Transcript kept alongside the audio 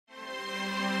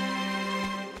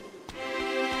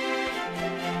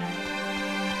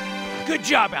Good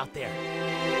job out there.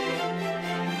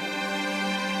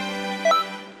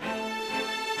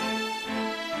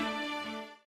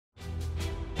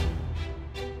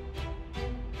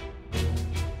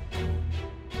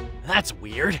 That's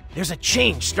weird. There's a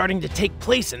change starting to take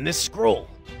place in this scroll.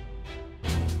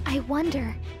 I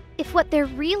wonder if what they're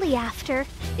really after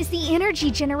is the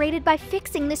energy generated by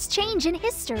fixing this change in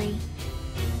history.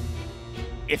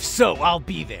 If so, I'll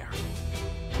be there.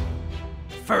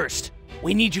 First,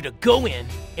 we need you to go in,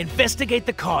 investigate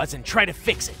the cause, and try to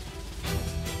fix it.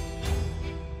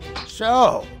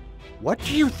 So, what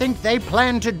do you think they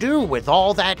plan to do with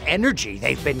all that energy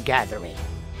they've been gathering?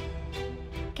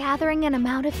 Gathering an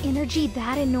amount of energy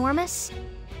that enormous,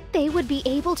 they would be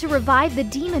able to revive the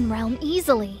demon realm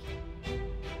easily.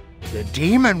 The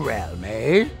demon realm,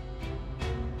 eh?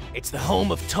 It's the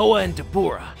home of Toa and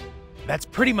Dabura. That's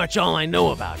pretty much all I know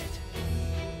about it.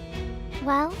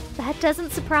 Well, that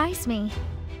doesn't surprise me.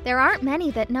 There aren't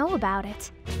many that know about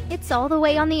it. It's all the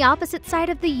way on the opposite side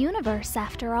of the universe,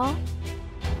 after all.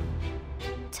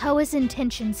 Toa's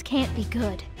intentions can't be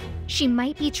good. She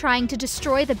might be trying to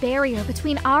destroy the barrier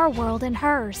between our world and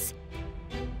hers.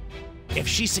 If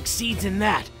she succeeds in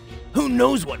that, who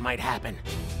knows what might happen?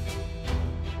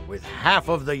 With half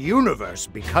of the universe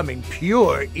becoming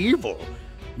pure evil,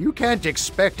 you can't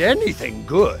expect anything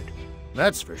good.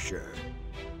 That's for sure.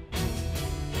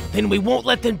 Then we won't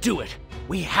let them do it.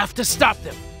 We have to stop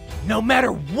them, no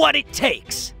matter what it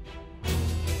takes.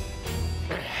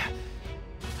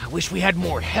 I wish we had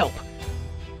more help.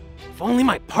 If only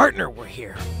my partner were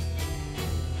here.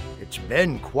 It's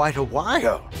been quite a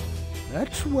while.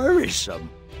 That's worrisome.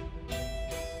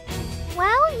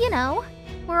 Well, you know,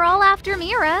 we're all after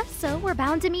Mira, so we're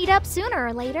bound to meet up sooner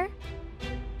or later.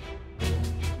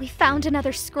 We found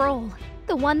another scroll.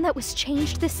 The one that was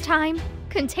changed this time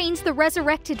contains the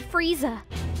resurrected Frieza.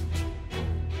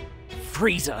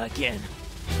 Frieza again.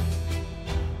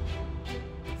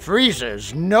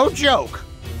 Frieza's no joke.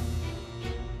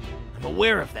 I'm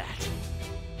aware of that.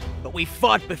 But we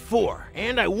fought before,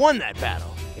 and I won that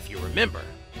battle, if you remember.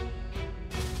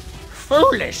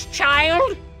 Foolish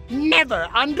child! Never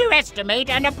underestimate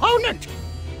an opponent!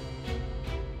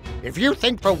 If you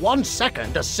think for 1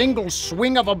 second a single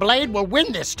swing of a blade will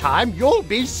win this time, you'll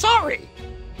be sorry!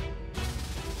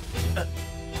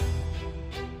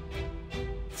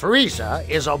 Frieza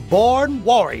is a born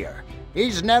warrior.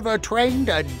 He's never trained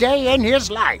a day in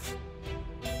his life.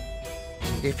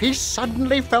 If he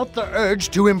suddenly felt the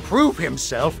urge to improve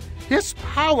himself, his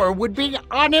power would be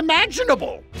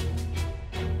unimaginable.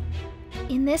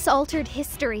 In this altered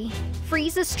history,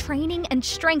 Frieza's training and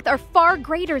strength are far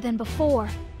greater than before.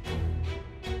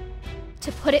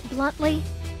 To put it bluntly,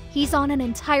 he's on an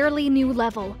entirely new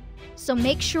level, so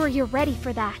make sure you're ready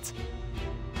for that.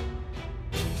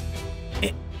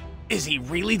 Is he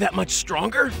really that much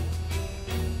stronger?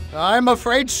 I'm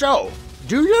afraid so.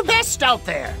 Do your best out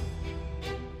there.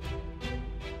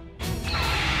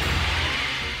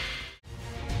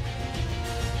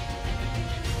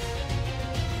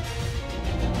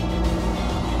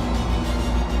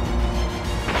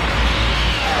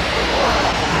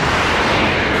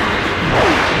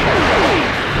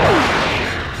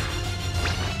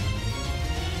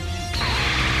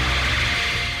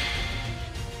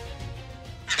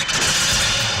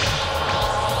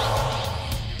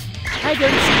 I don't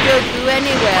see Goku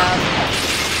anywhere.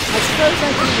 I suppose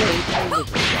I can wait a little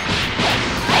while.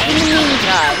 In the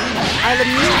meantime, I'll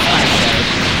amuse myself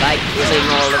by killing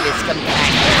all of his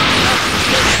companions.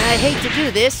 I hate to do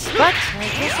this, but I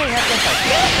guess I have to help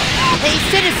you. Hey,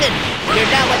 citizen! You're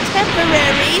now a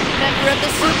temporary member of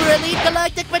the Super Elite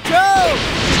Galactic Patrol!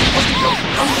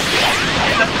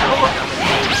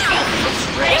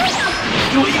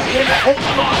 Will you get a hold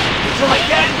on until I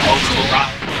get Goku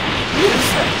arrive?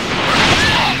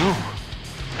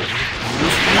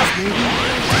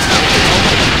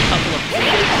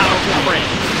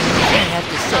 I have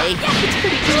to say, it's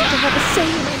pretty good to have a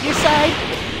Saiyan on your side.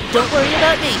 Don't worry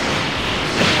about me.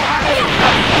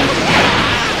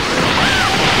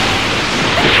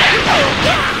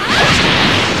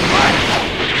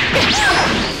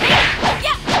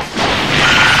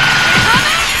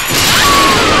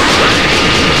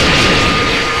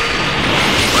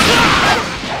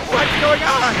 What's going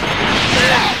on?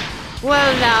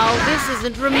 Well now, this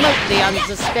isn't remotely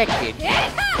unsuspected.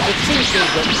 It seems they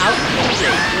went out of their way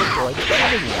to avoid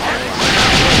killing you.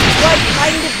 Quite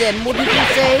kind of them, wouldn't you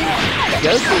say?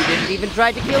 Goku didn't even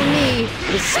try to kill me,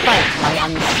 despite my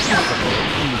unspeakable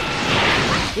evil.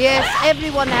 Yes,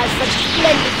 everyone has such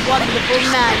splendid, wonderful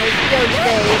manners, don't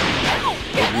they?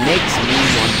 It makes me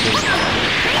wonder.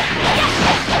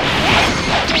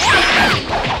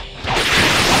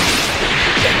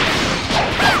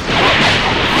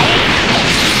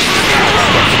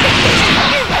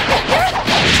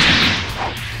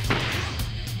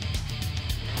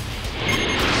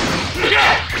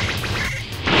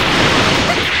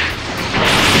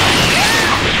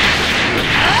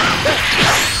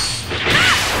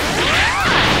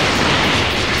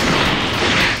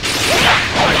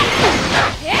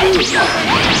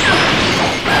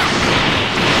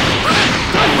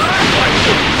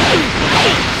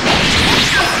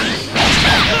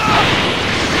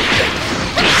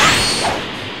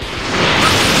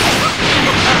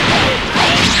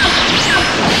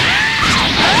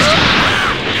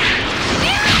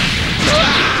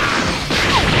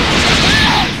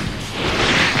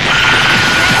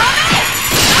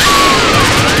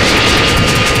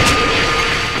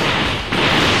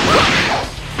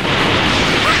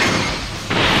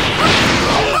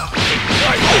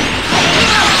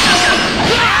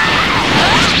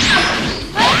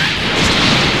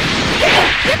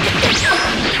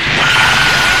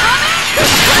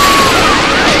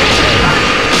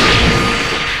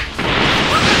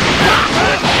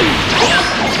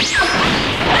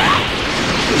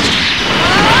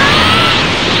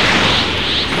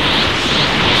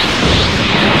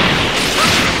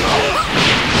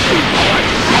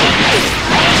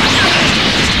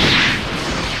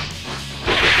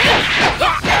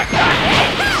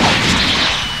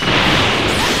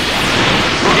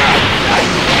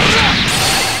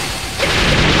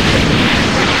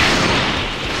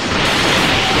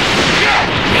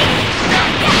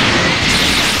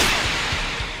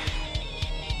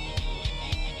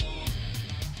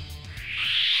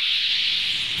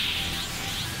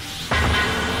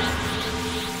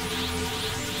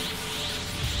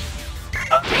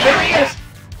 There he is!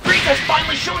 Frieza's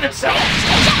finally shown himself!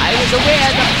 I was aware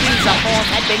the Frieza force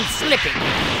had been slipping,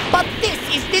 but this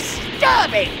is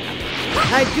disturbing!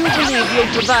 I do believe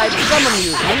you'll provide some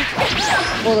amusement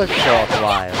for a short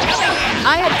while.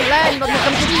 I had planned on the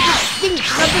complete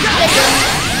extinction of the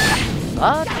Saiyans,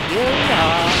 but here we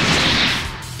are.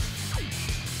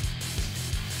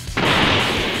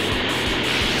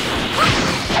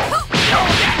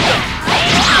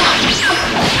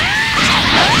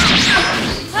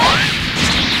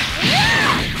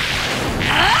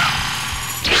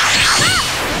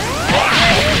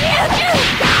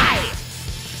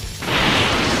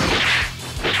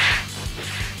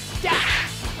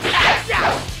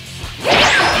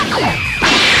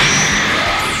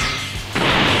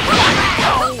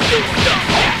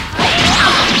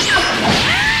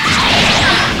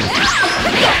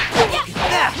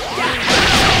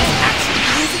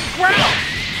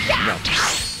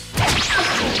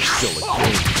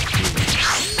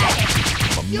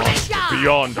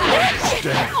 Beyond our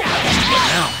understanding.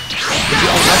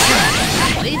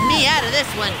 Leave me out of this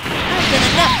one. I've done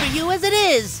enough for you as it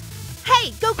is.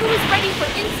 Hey, Goku is ready for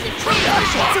instant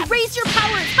transmission, so raise your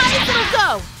power as high as it'll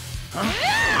go!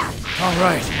 All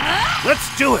right, let's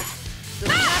do it.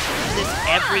 This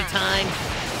every time?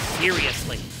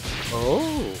 Seriously.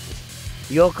 Oh,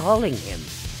 you're calling him.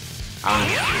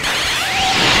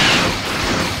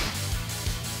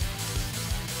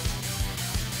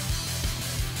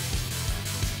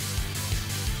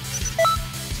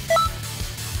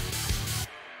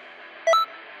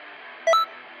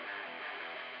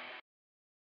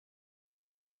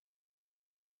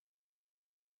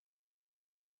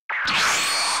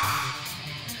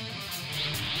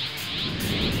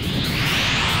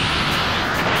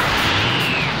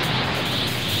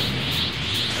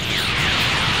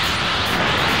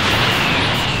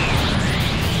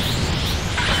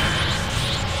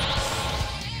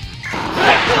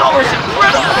 Power's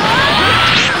incredible!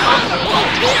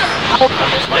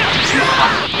 It's like too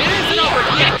hot. It isn't over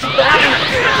yet!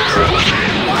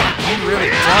 He really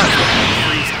does.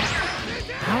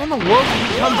 How in the world did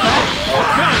he come back?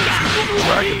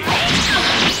 Dragon.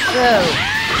 So,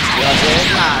 you're very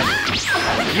large.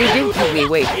 You didn't keep me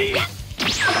waiting.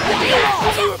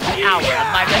 The hour of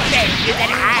my revenge is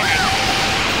at hand.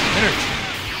 Energy.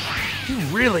 You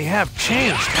really have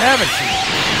changed, haven't you?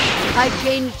 I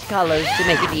changed colors to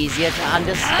make it easier to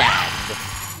understand.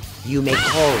 You may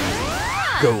call me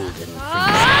Golden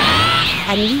Frieza.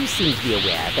 And you seem to be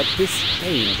aware that this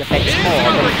change affects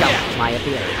more than just my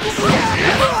appearance.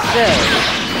 So,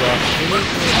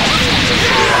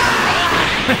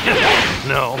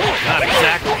 No, not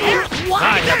exactly.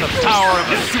 I have the power of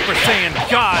a Super Saiyan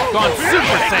God gone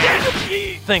Super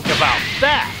Saiyan. Think about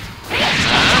that.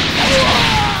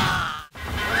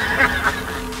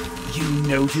 You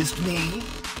noticed me?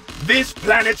 This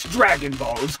planet's Dragon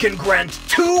Balls can grant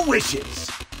 2 wishes.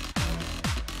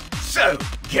 So,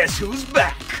 guess who's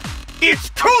back? It's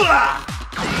Cooler!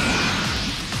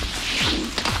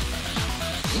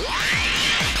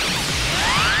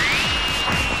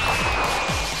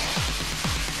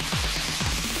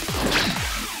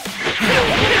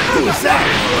 Who is that?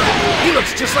 He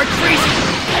looks just like Frieza!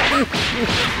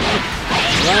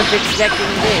 weren't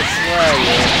expecting this, were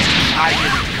you? I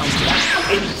didn't come back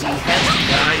empty-handed,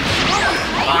 guys.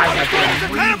 I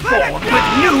reborn with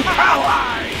new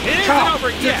power! It isn't Come,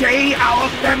 over yet! today our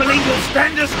family will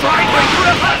stand astride the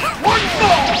universe once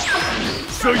more!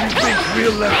 So you think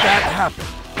we'll let that happen?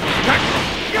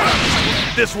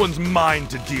 This one's mine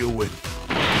to deal with.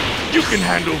 You can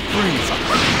handle Frieza.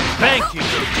 Thank you,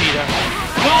 Vegeta.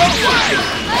 All right!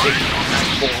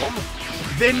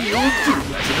 Then you'll do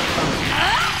as an opponent.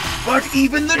 But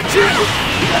even the two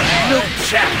have no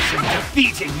chance in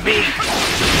defeating me.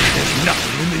 There's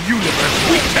nothing in the universe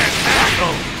we can't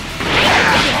handle.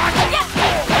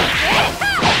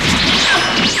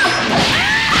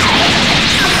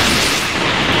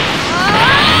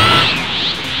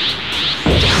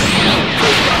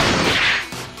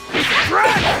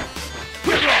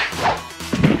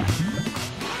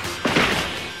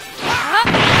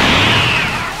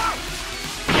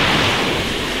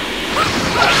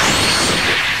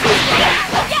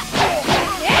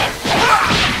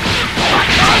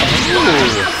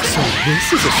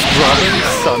 This is a strawberry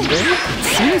sundae? It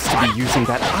seems to be using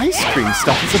that ice cream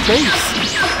stuff as a base.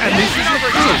 And this is a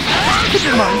fruit. It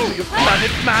reminds me of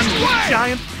Planet Man with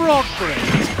giant frog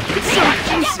brains. It's so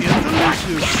juicy and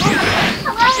delicious.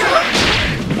 Hello?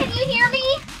 Can you hear me?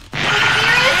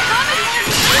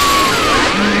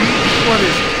 What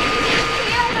is it?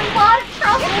 We are in a lot of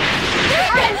trouble.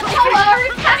 We're in Toa are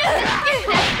attacking this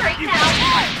business right now.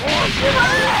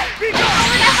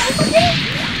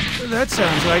 That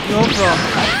sounds like your problem.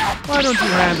 Why don't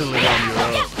you handle it on your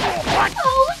own?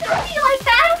 Oh, don't be like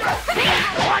that.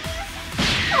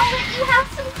 I'll let you have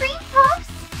some cream puffs.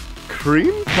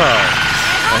 Cream puffs?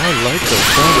 I like the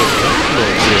sound of that,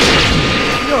 Lord Beerus.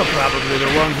 You're probably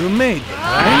the one who made them,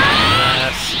 right?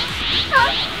 Yes.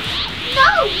 Huh?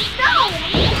 No.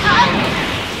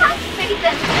 Trust made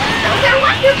them. So they're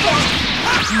wonderful.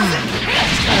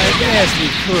 I guess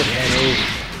we could head over.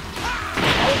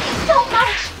 Thank you so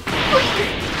much. Please,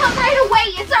 come right away.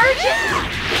 It's urgent.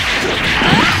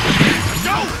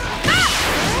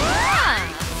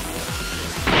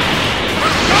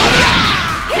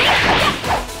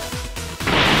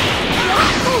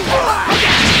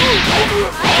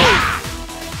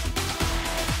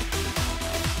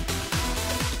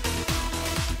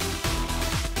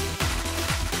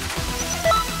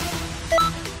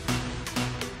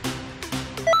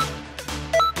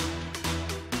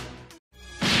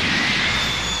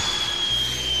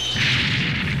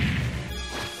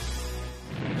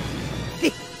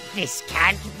 This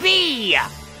can't be!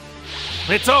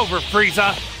 It's over,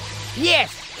 Frieza.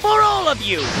 Yes, for all of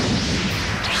you!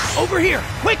 Over here,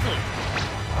 quickly!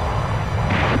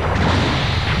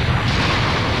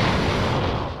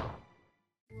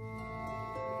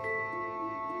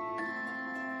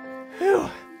 Phew.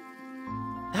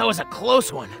 That was a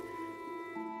close one.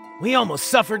 We almost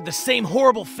suffered the same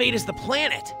horrible fate as the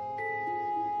planet.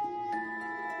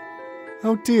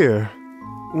 Oh dear.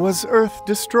 Was Earth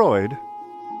destroyed?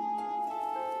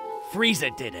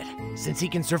 Frieza did it, since he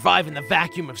can survive in the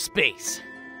vacuum of space.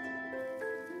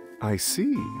 I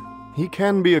see. He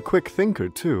can be a quick thinker,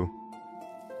 too.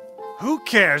 Who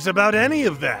cares about any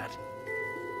of that?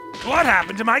 What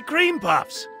happened to my cream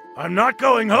puffs? I'm not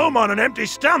going home on an empty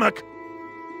stomach.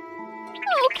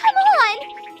 Oh, come on!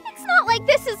 It's not like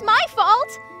this is my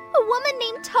fault. A woman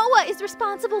named Toa is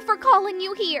responsible for calling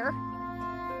you here.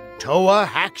 Toa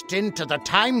hacked into the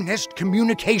Time Nest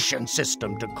communication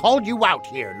system to call you out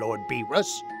here, Lord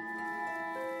Beerus.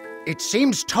 It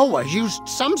seems Toa used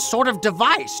some sort of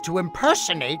device to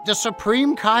impersonate the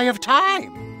Supreme Kai of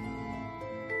Time.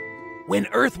 When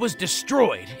Earth was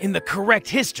destroyed in the correct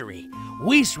history,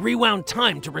 Whis rewound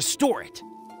time to restore it.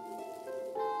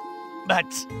 But,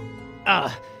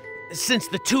 since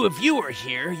the two of you are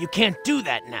here, you can't do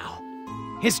that now.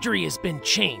 History has been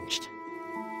changed.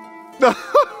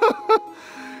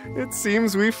 It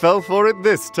seems we fell for it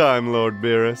this time, Lord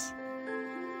Beerus.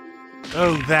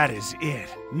 Oh, that is it.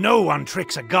 No one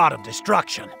tricks a god of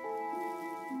destruction.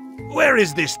 Where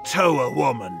is this Toa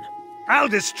woman? I'll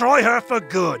destroy her for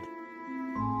good.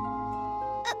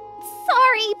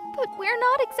 Sorry, but we're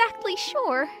not exactly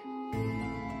sure.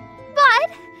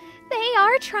 But they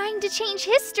are trying to change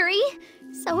history,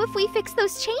 so if we fix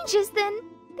those changes, then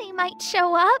they might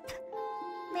show up.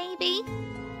 Maybe.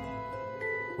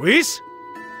 Whis?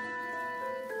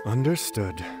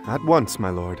 Understood. At once, my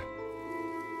lord.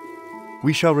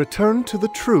 We shall return to the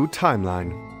true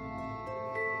timeline.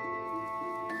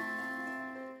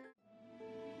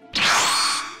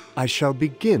 I shall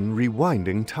begin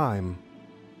rewinding time.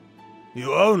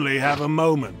 You only have a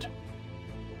moment.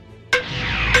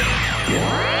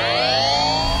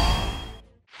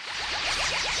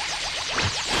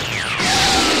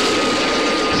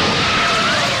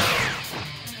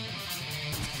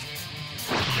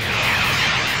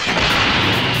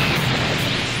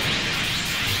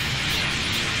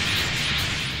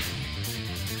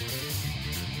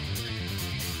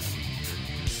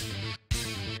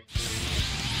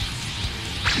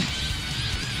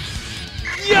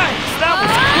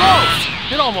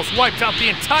 It almost wiped out the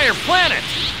entire planet!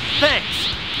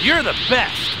 Thanks! You're the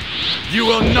best! You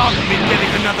will not be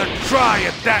getting another try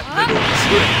at that little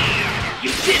trick!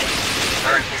 You did it!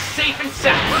 Earth is safe and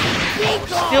sound! We're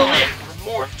still in for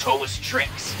more of Toa's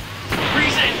tricks!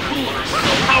 Frieza and Cooler are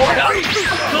still powered up!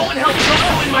 Go and help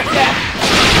Goku and my dad!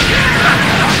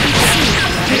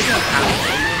 This power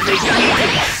will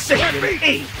make me sacred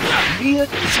aid via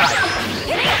child!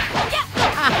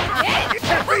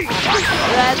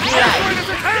 That's right.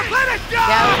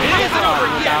 Galaxy is on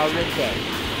without revenge.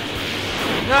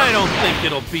 I don't think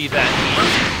it'll be that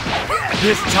easy.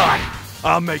 This time,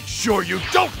 I'll make sure you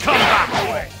don't come back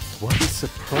away! What a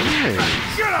surprise!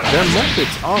 Their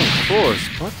methods aren't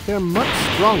forced, but they're much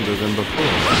stronger than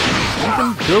before.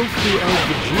 Even Goku and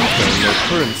Vegeta in their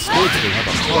current states will have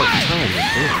a hard time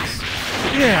with this.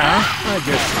 Yeah, I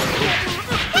guess so.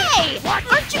 Hey!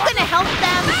 Aren't you gonna help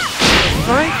them?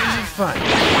 Fight is a fight,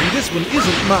 and this one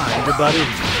isn't mine to butt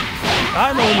into.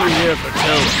 I'm only here for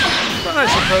Toa, but I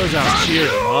suppose I'll cheer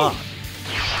him on.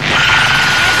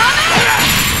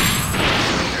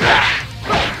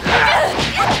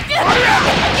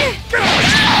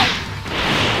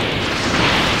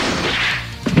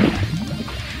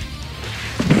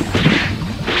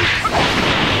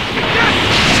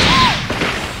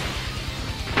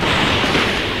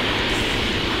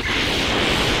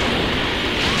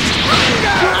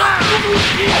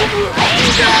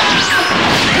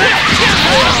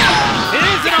 It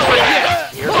isn't over yet!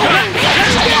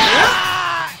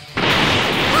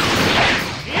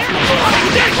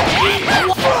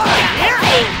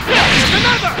 Here's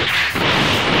another!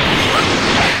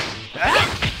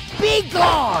 Be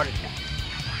gone!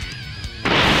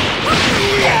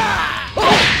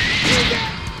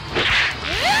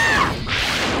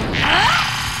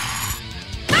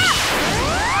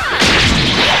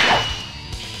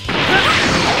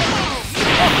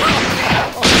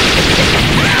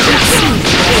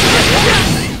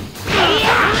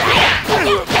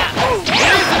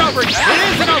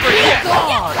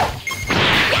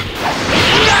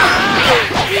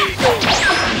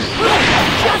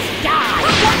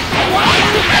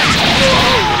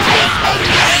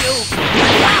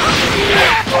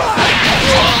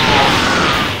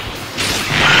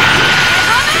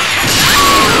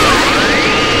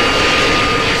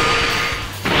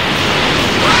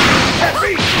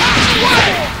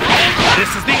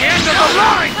 This is the end of the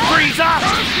line, Frieza!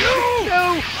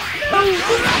 No!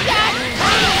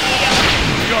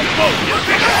 You're both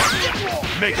finished!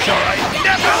 Make sure I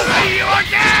never see you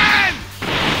again!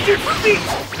 Defeat!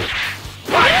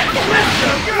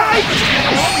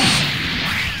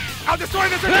 I'll destroy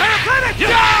this entire planet!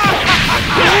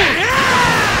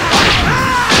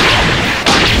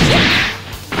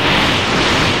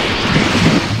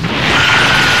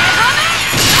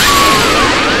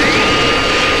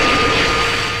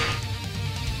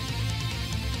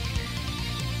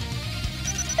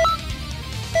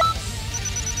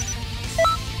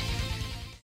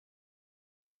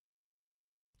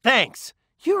 Thanks.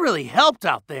 You really helped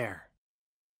out there.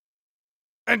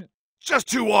 And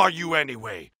just who are you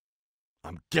anyway?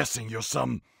 I'm guessing you're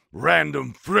some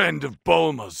random friend of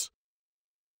Bulma's.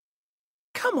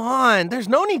 Come on, there's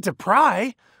no need to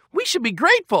pry. We should be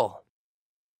grateful.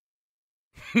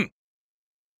 I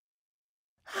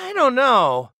don't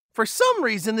know. For some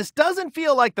reason, this doesn't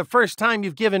feel like the first time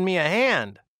you've given me a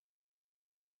hand.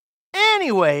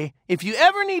 Anyway, if you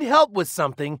ever need help with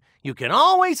something, you can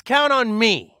always count on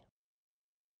me.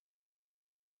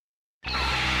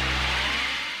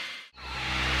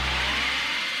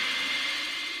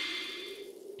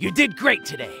 You did great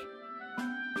today.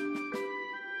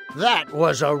 That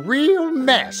was a real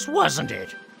mess, wasn't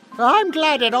it? I'm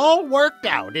glad it all worked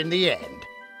out in the end.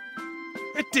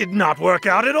 It did not work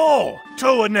out at all.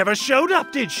 Toa never showed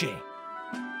up, did she?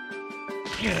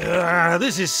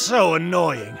 This is so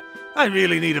annoying. I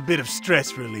really need a bit of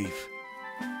stress relief.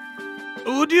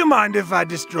 Would you mind if I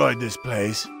destroyed this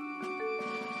place?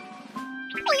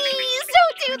 Please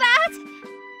don't do that!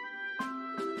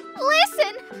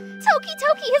 Listen!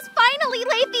 Toki has finally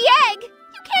laid the egg!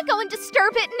 You can't go and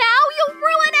disturb it now! You'll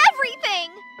ruin everything!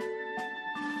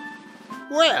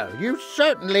 Well, you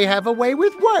certainly have a way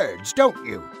with words, don't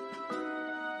you?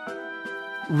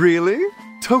 Really?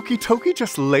 Toki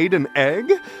just laid an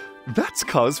egg? That's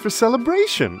cause for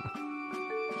celebration.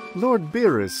 Lord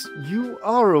Beerus, you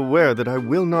are aware that I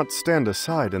will not stand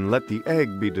aside and let the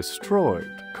egg be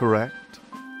destroyed, correct?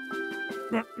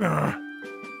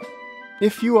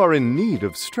 If you are in need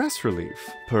of stress relief,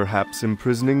 perhaps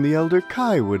imprisoning the Elder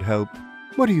Kai would help.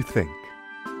 What do you think?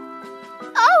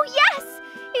 Oh, yes!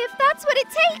 If that's what it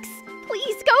takes,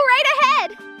 please go right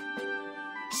ahead!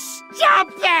 Stop!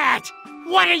 Stop that!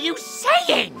 What are you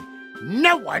saying?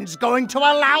 No one's going to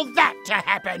allow that to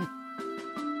happen.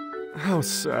 How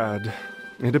sad.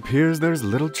 It appears there's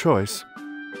little choice.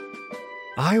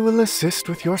 I will assist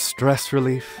with your stress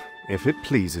relief, if it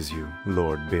pleases you,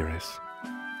 Lord Beerus.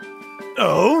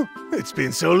 Oh, it's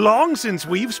been so long since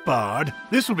we've sparred.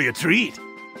 This will be a treat.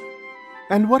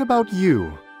 And what about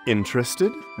you?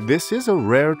 Interested? This is a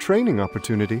rare training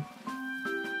opportunity.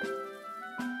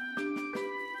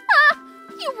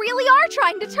 You really are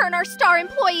trying to turn our star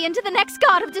employee into the next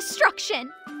god of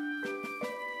destruction.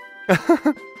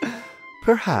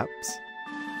 Perhaps.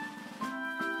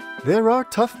 There are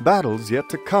tough battles yet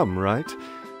to come, right?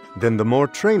 Then the more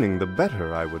training, the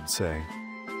better, I would say.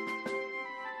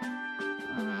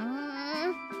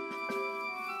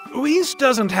 Whis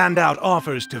doesn't hand out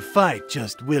offers to fight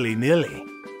just willy-nilly.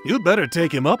 You'd better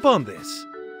take him up on this.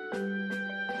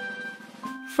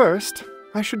 First,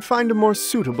 I should find a more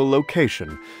suitable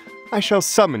location. I shall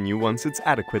summon you once it's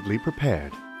adequately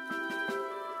prepared.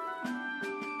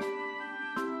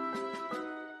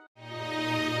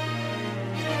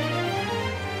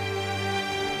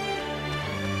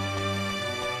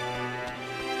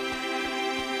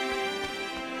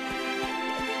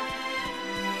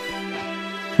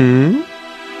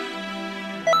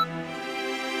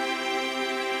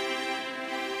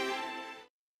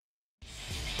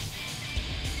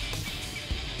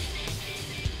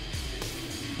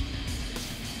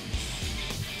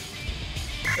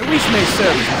 Whis may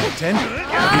serve as my attendant,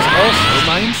 but he's also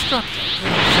my instructor.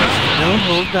 Just don't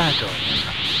hold back on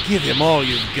him. Give him all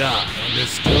you've got,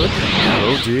 understood?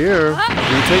 Oh dear.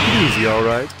 Do take it easy, all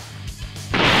right?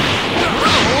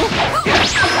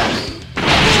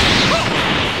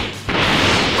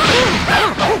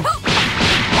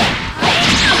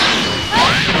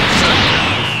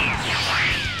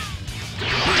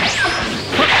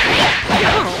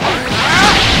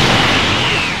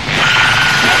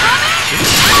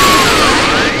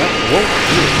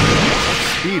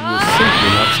 Speed will simply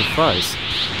not suffice.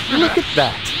 Look at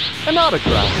that! An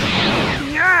autograph!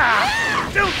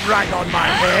 Don't write on my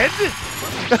head!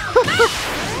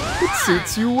 It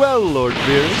suits you well, Lord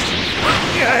Beerus.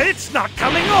 Yeah, it's not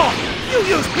coming off! You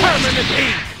use permanent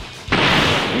ink!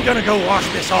 I'm gonna go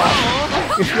wash this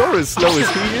off. If you're as slow as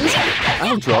he is,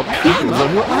 I'll drop pupils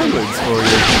on your eyelids for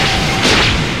you.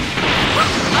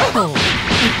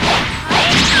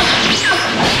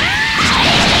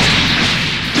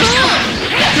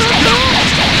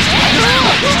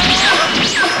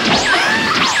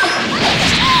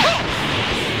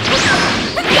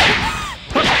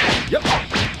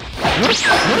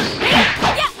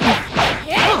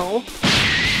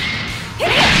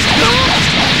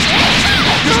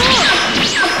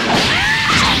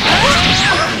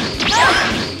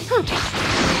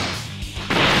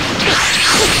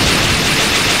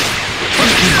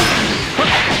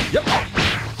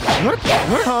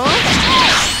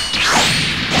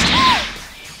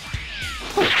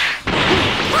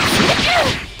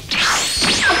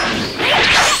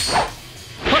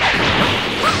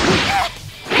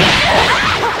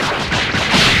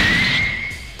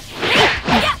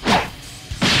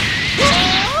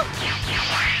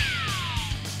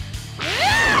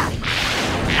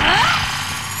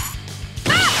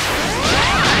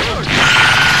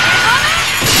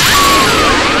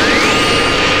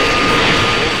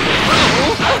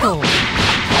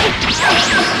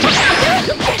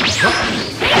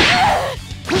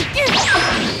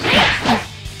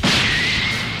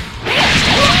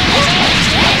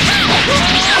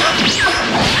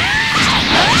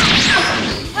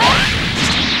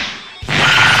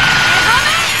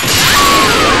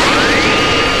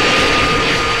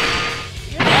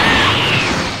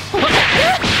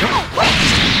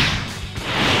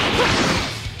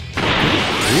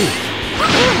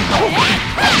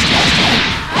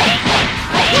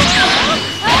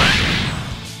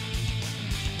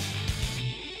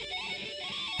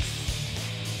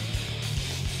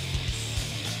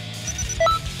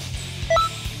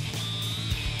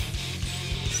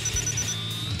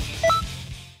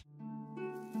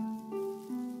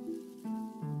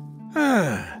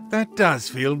 That does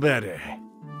feel better.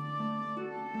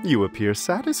 You appear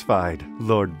satisfied,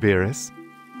 Lord Beerus.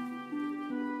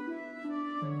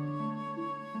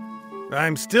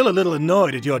 I'm still a little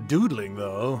annoyed at your doodling,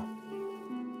 though.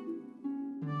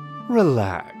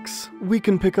 Relax. We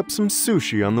can pick up some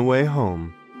sushi on the way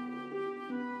home.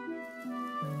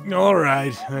 All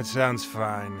right, that sounds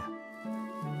fine.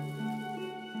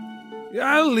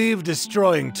 I'll leave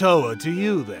destroying Toa to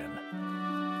you, then.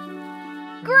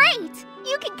 Great!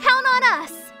 You can count on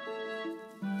us!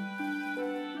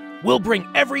 We'll bring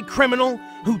every criminal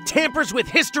who tampers with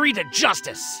history to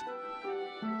justice.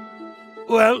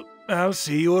 Well, I'll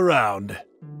see you around.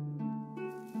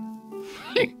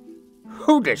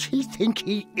 Who does he think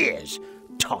he is,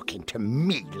 talking to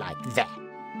me like that?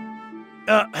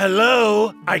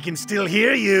 Hello? I can still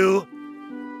hear you.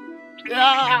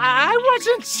 I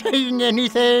wasn't saying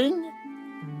anything.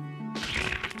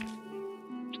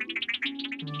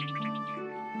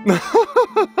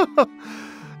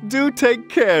 Do take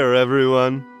care,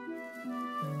 everyone.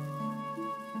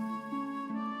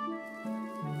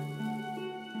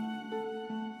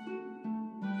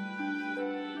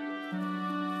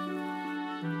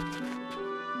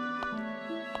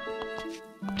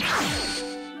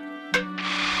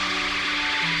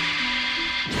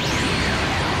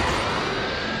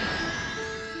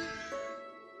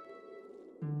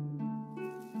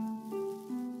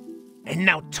 And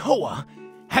now Toa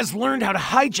has learned how to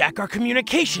hijack our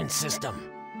communication system.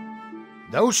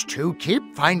 Those two keep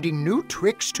finding new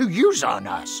tricks to use on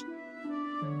us.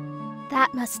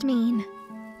 That must mean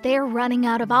they're running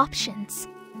out of options.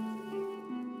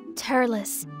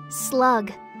 Turles,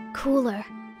 Slug, Cooler,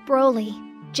 Broly,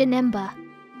 Janemba.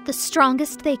 The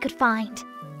strongest they could find.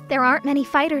 There aren't many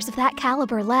fighters of that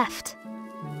caliber left.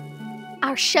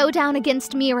 Our showdown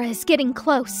against Mira is getting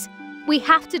close. We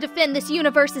have to defend this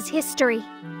universe's history.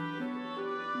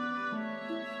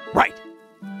 Right.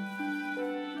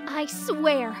 I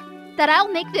swear that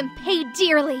I'll make them pay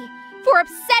dearly for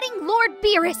upsetting Lord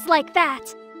Beerus like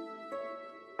that.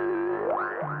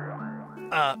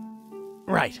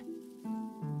 Right.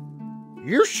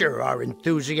 You sure are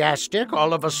enthusiastic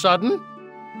all of a sudden.